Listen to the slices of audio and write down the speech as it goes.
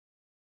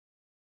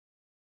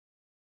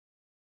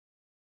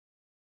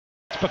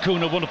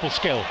Bacuna, wonderful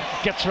skill,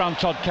 gets around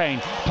Todd Kane,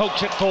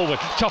 pokes it forward,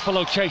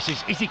 Toffolo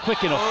chases, is he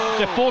quick enough?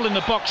 They fall in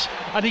the box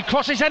and he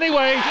crosses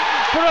anyway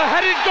for a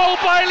headed goal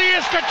by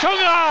Elias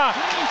Kachunga.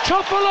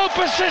 Toffolo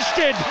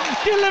persisted,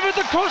 delivered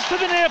the cross to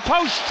the near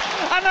post,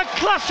 and a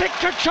classic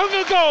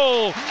Kachunga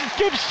goal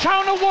gives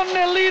Town a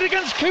 1-0 lead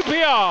against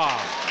QPR.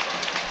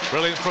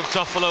 Brilliant from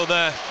Toffolo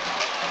there.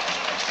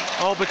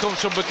 All becomes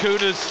from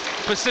Bacuna's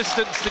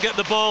persistence to get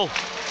the ball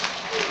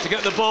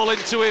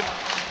into him.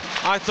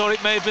 I thought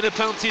it may have been a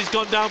penalty, he's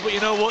gone down, but you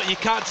know what, you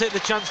can't take the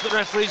chance that the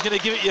referee's going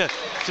to give it you.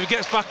 So he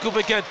gets back up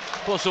again,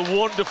 puts a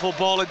wonderful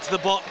ball into the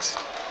box.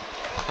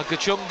 And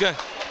Kachunga,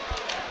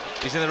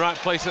 he's in the right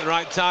place at the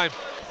right time.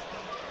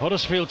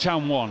 Huddersfield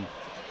Town 1,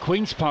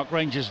 Queen's Park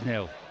Rangers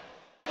 0.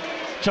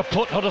 To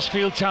put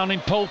Huddersfield Town in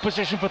pole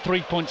position for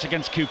 3 points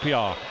against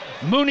QPR.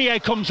 Mounié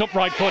comes up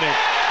right-footed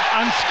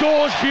and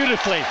scores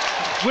beautifully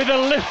with a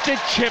lifted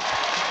chip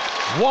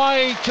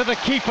wide to the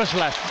keeper's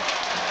left.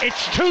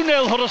 It's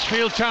 2-0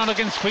 Huddersfield Town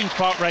against Queen's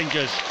Park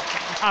Rangers,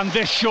 and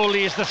this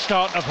surely is the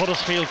start of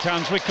Huddersfield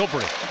Town's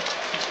recovery.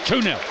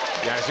 2-0.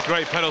 Yeah, it's a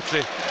great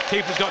penalty.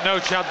 Keeper's got no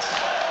chance.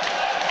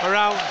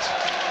 Around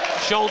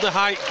shoulder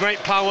height, great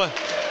power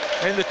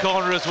in the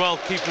corner as well.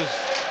 Keeper's,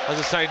 as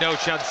I say, no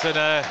chance,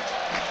 and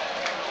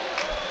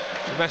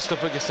messed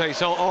up, like I say.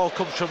 It all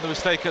comes from the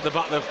mistake at the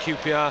back of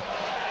QPR.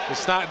 They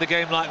started the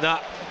game like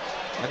that,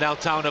 and now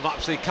Town have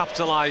actually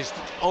capitalised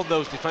on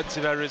those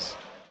defensive errors.